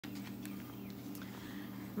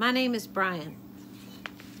My name is Brian.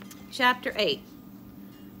 Chapter 8.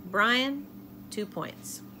 Brian, 2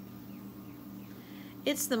 points.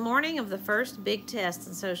 It's the morning of the first big test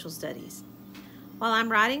in social studies. While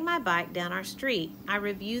I'm riding my bike down our street, I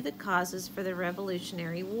review the causes for the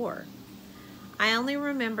Revolutionary War. I only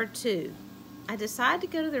remember 2. I decide to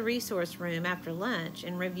go to the resource room after lunch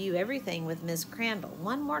and review everything with Ms. Crandall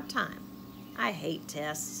one more time. I hate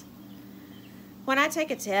tests. When I take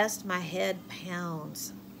a test, my head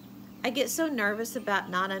pounds. I get so nervous about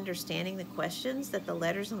not understanding the questions that the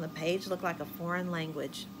letters on the page look like a foreign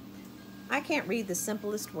language. I can't read the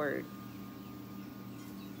simplest word.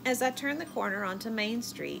 As I turn the corner onto Main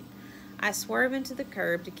Street, I swerve into the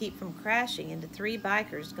curb to keep from crashing into 3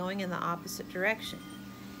 bikers going in the opposite direction.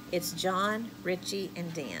 It's John, Richie,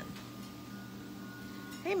 and Dan.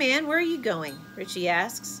 "Hey man, where are you going?" Richie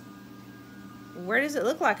asks. "Where does it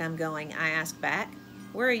look like I'm going?" I ask back.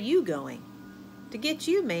 "Where are you going?" "To get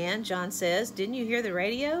you, man," John says. "Didn't you hear the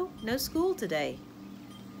radio? No school today."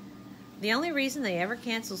 The only reason they ever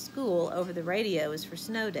cancel school over the radio is for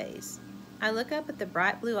snow days. I look up at the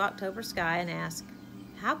bright blue October sky and ask,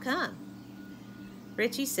 "How come?"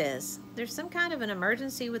 Richie says, "There's some kind of an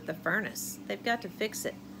emergency with the furnace. They've got to fix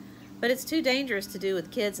it. But it's too dangerous to do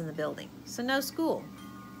with kids in the building, so no school."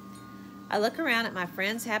 I look around at my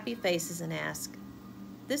friends' happy faces and ask,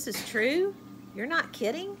 "This is true? You're not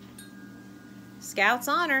kidding?" "Scout's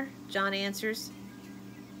honor," John answers.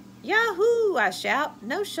 "Yahoo!" I shout.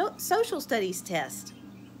 "No social studies test."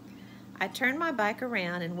 I turn my bike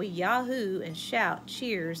around and we yahoo and shout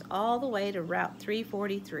cheers all the way to Route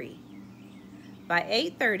 343. By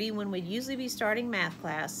 8:30, when we'd usually be starting math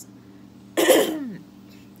class,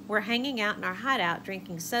 we're hanging out in our hideout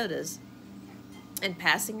drinking sodas and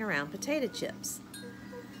passing around potato chips.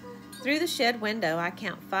 Through the shed window, I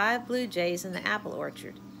count 5 blue jays in the apple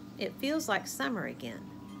orchard. It feels like summer again.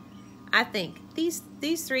 I think, these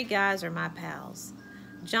 3 guys are my pals.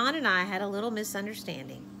 John and I had a little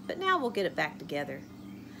misunderstanding, but now we'll get it back together.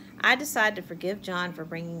 I decide to forgive John for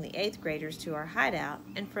bringing the 8th graders to our hideout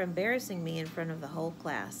and for embarrassing me in front of the whole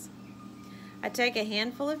class. I take a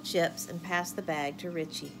handful of chips and pass the bag to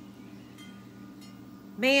Richie.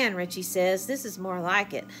 "Man," Richie says, "this is more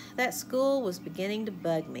like it. That school was beginning to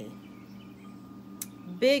bug me."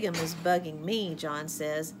 "Bigham is bugging me," John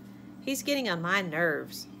says. "He's getting on my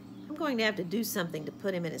nerves. I'm going to have to do something to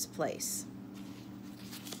put him in his place."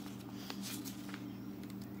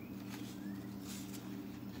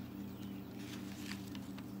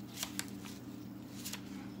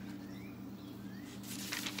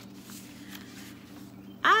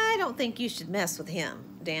 "I don't think you should mess with him,"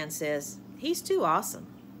 Dan says. "He's too awesome."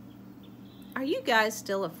 "Are you guys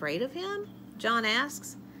still afraid of him?" John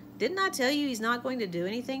asks. "Didn't I tell you he's not going to do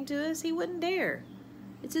anything to us? He wouldn't dare.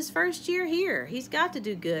 It's his first year here. He's got to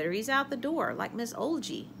do good or he's out the door, like Miss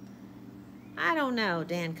Olgie." "I don't know,"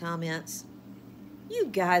 Dan comments. "You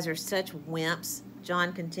guys are such wimps,"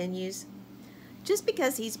 John continues. "Just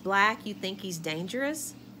because he's black, you think he's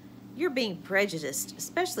dangerous? You're being prejudiced,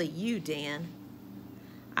 especially you, Dan."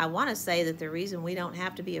 I want to say that the reason we don't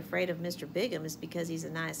have to be afraid of Mr. Bigham is because he's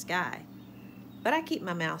a nice guy. But I keep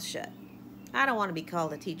my mouth shut. I don't want to be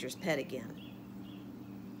called a teacher's pet again.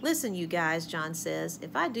 "Listen, you guys," John says,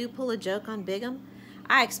 "if I do pull a joke on Bigham,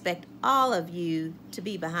 I expect all of you to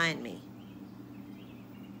be behind me."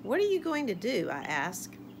 "What are you going to do?" I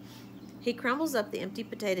ask. He crumbles up the empty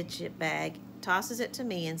potato chip bag, tosses it to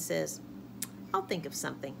me, and says, "I'll think of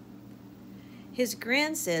something." His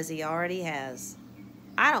grin says he already has.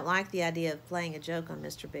 I don't like the idea of playing a joke on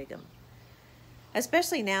Mr. Bigham,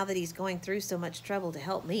 especially now that he's going through so much trouble to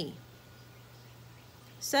help me.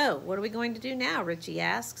 "So, what are we going to do now?" Richie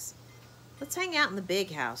asks. "Let's hang out in the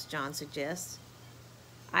big house," John suggests.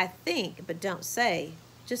 "I think, but don't say,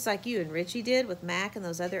 just like you and Richie did with Mac and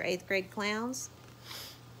those other 8th grade clowns."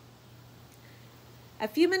 A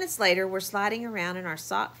few minutes later, we're sliding around in our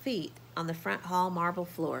sock feet on the front hall marble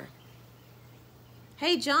floor.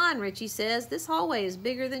 "Hey, John," Richie says, "this hallway is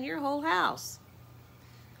bigger than your whole house."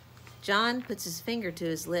 John puts his finger to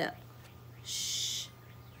his lip. "Shh.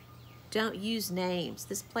 Don't use names.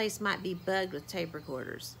 This place might be bugged with tape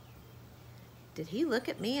recorders." Did he look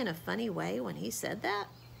at me in a funny way when he said that?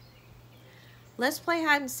 "Let's play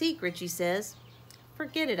hide and seek," Richie says.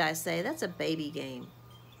 "Forget it," I say. "That's a baby game."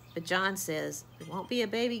 But John says, "It won't be a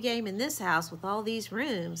baby game in this house with all these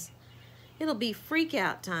rooms. It'll be freak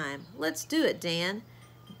out time. Let's do it, Dan.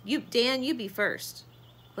 You be first.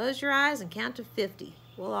 Close your eyes and count to 50.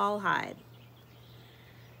 We'll all hide."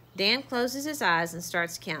 Dan closes his eyes and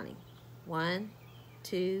starts counting. 1,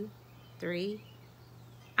 2, 3.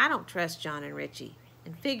 I don't trust John and Richie,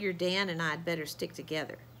 and figure Dan and I'd better stick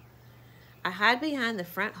together. I hide behind the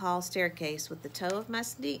front hall staircase with the toe of my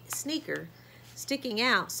sneaker sticking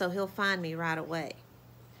out so he'll find me right away.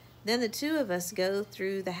 Then the two of us go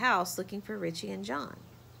through the house looking for Richie and John.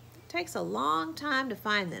 It takes a long time to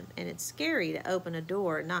find them, and it's scary to open a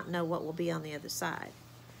door and not know what will be on the other side.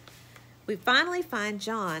 We finally find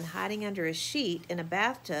John hiding under a sheet in a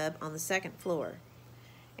bathtub on the second floor,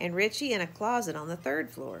 and Richie in a closet on the third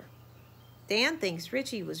floor. Dan thinks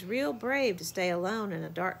Richie was real brave to stay alone in a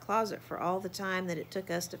dark closet for all the time that it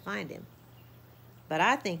took us to find him. But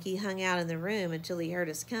I think he hung out in the room until he heard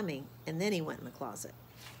us coming, and then he went in the closet.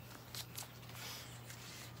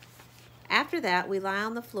 After that, we lie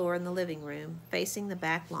on the floor in the living room, facing the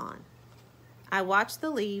back lawn. I watch the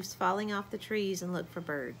leaves falling off the trees and look for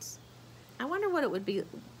birds. I wonder what it would be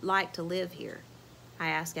like to live here, I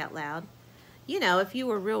ask out loud. You know, if you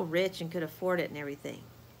were real rich and could afford it and everything.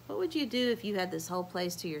 What would you do if you had this whole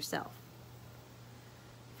place to yourself?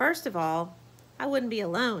 First of all, I wouldn't be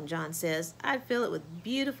alone, John says. I'd fill it with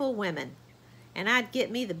beautiful women. And I'd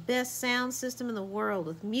get me the best sound system in the world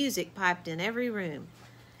with music piped in every room.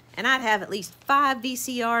 And I'd have at least 5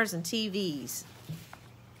 VCRs and TVs.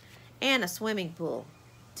 And a swimming pool.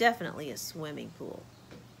 Definitely a swimming pool.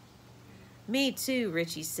 Me too,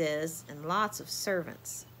 Richie says, and lots of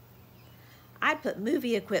servants. I'd put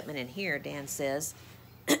movie equipment in here, Dan says.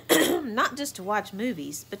 Not just to watch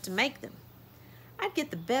movies, but to make them. I'd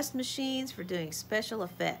get the best machines for doing special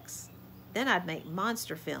effects. Then I'd make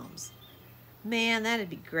monster films. Man, that'd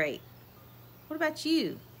be great. What about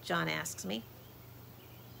you? John asks me.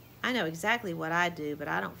 I know exactly what I'd do, but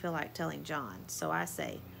I don't feel like telling John, so I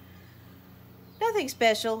say, nothing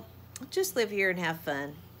special, just live here and have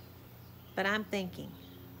fun. But I'm thinking,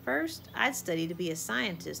 first, I'd study to be a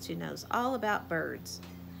scientist who knows all about birds,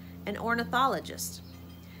 an ornithologist.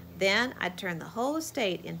 Then I'd turn the whole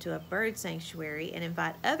estate into a bird sanctuary and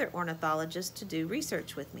invite other ornithologists to do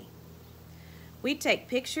research with me. We'd take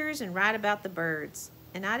pictures and write about the birds,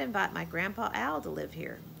 and I'd invite my grandpa Al to live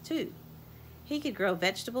here, too. He could grow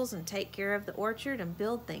vegetables and take care of the orchard and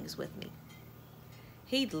build things with me.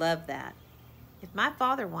 He'd love that. If my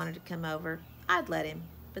father wanted to come over, I'd let him,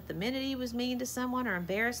 but the minute he was mean to someone or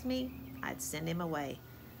embarrassed me, I'd send him away.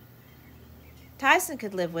 Tyson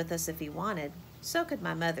could live with us if he wanted. So could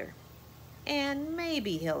my mother. And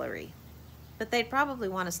maybe Hillary. But they'd probably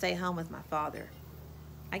want to stay home with my father.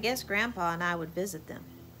 I guess Grandpa and I would visit them.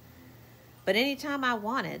 But anytime I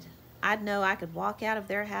wanted, I'd know I could walk out of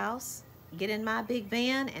their house, get in my big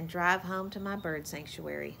van, and drive home to my bird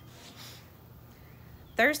sanctuary.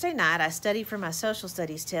 Thursday night, I study for my social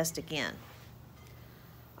studies test again.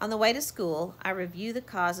 On the way to school, I review the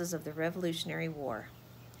causes of the Revolutionary War.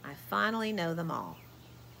 I finally know them all.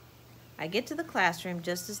 I get to the classroom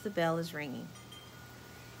just as the bell is ringing.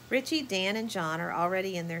 Richie, Dan, and John are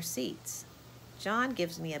already in their seats. John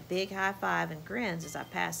gives me a big high five and grins as I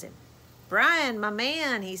pass him. Brian, my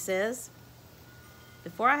man, he says.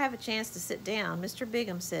 Before I have a chance to sit down, Mr.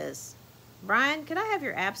 Bigham says, Brian, could I have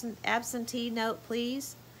your absentee note,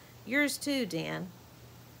 please? Yours too, Dan.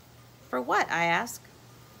 For what? I ask.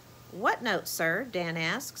 What note, sir? Dan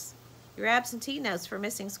asks. Your absentee notes for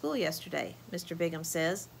missing school yesterday, Mr. Bigham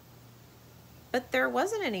says. But there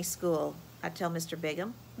wasn't any school, I tell Mr.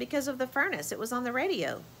 Bigham, because of the furnace. It was on the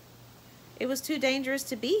radio. It was too dangerous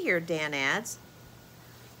to be here, Dan adds.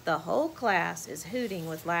 The whole class is hooting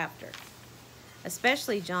with laughter,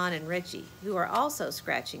 especially John and Richie, who are also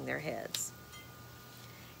scratching their heads.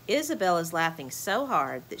 Isabel is laughing so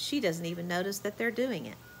hard that she doesn't even notice that they're doing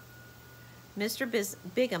it. Mr.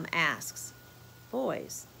 Bigham asks,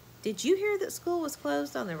 Boys, did you hear that school was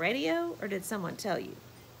closed on the radio, or did someone tell you?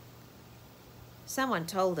 Someone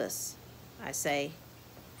told us, I say.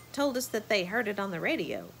 Told us that they heard it on the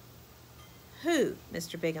radio. Who?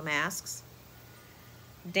 Mr. Bigham asks.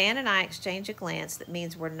 Dan and I exchange a glance that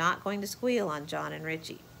means we're not going to squeal on John and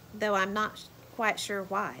Richie, though I'm not quite sure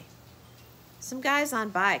why. Some guys on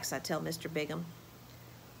bikes, I tell Mr. Bigham.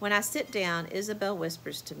 When I sit down, Isabel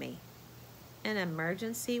whispers to me, An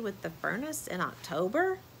emergency with the furnace in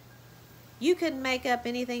October? You couldn't make up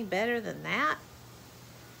anything better than that?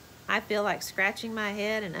 I feel like scratching my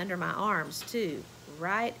head and under my arms, too,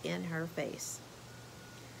 right in her face.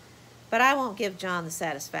 But I won't give John the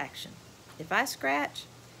satisfaction. If I scratch,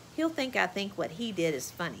 he'll think I think what he did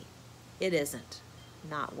is funny. It isn't.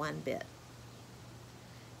 Not one bit.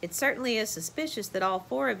 It certainly is suspicious that all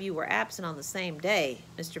 4 of you were absent on the same day,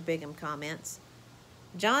 Mr. Bigham comments.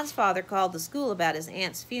 John's father called the school about his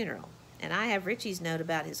aunt's funeral, and I have Richie's note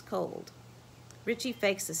about his cold. Richie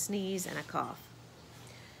fakes a sneeze and a cough.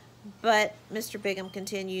 But, Mr. Bigham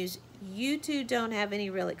continues, you two don't have any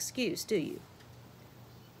real excuse, do you?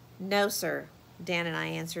 No, sir, Dan and I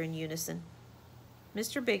answer in unison.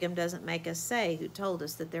 Mr. Bigham doesn't make us say who told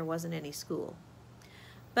us that there wasn't any school,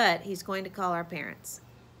 but he's going to call our parents.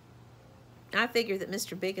 I figure that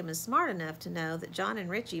Mr. Bigham is smart enough to know that John and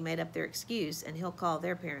Richie made up their excuse, and he'll call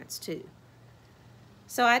their parents too.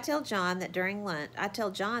 So I tell John that during lunch.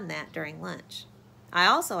 I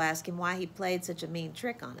also ask him why he played such a mean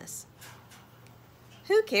trick on us.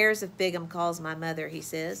 Who cares if Bigham calls my mother, he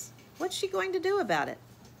says. What's she going to do about it?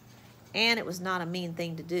 And it was not a mean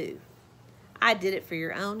thing to do. I did it for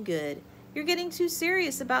your own good. You're getting too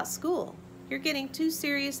serious about school. You're getting too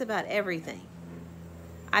serious about everything.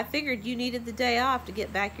 I figured you needed the day off to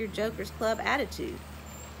get back your Joker's Club attitude.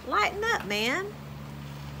 Lighten up, man.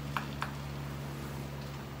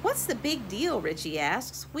 What's the big deal, Richie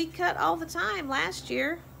asks. We cut all the time last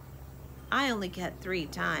year. I only cut 3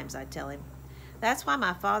 times, I tell him. That's why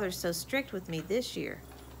my father's so strict with me this year.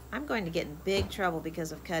 I'm going to get in big trouble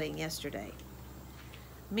because of cutting yesterday.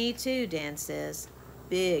 Me too, Dan says.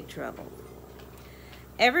 Big trouble.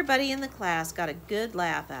 Everybody in the class got a good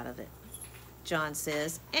laugh out of it. John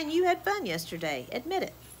says, and you had fun yesterday. Admit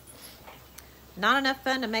it. Not enough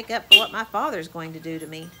fun to make up for what my father's going to do to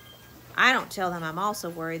me. I don't tell them I'm also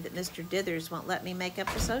worried that Mr. Dithers won't let me make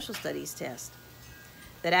up the social studies test.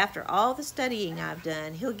 That after all the studying I've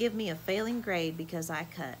done, he'll give me a failing grade because I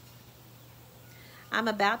cut. I'm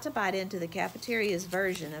about to bite into the cafeteria's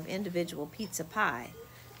version of individual pizza pie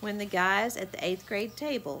when the guys at the 8th grade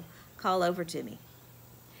table call over to me.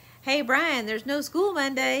 Hey, Brian, there's no school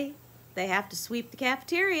Monday. They have to sweep the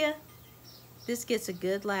cafeteria. This gets a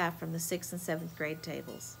good laugh from the 6th and 7th grade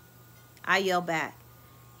tables. I yell back,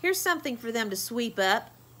 here's something for them to sweep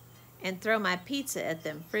up, and throw my pizza at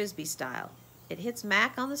them Frisbee style. It hits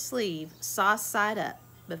Mac on the sleeve, sauce side up,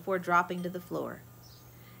 before dropping to the floor.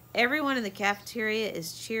 Everyone in the cafeteria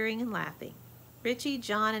is cheering and laughing. Richie,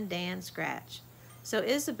 John, and Dan scratch. So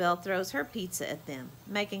Isabel throws her pizza at them,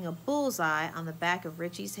 making a bullseye on the back of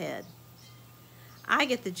Richie's head. I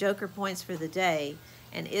get the Joker points for the day,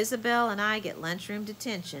 and Isabel and I get lunchroom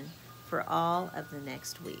detention for all of the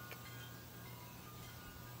next week.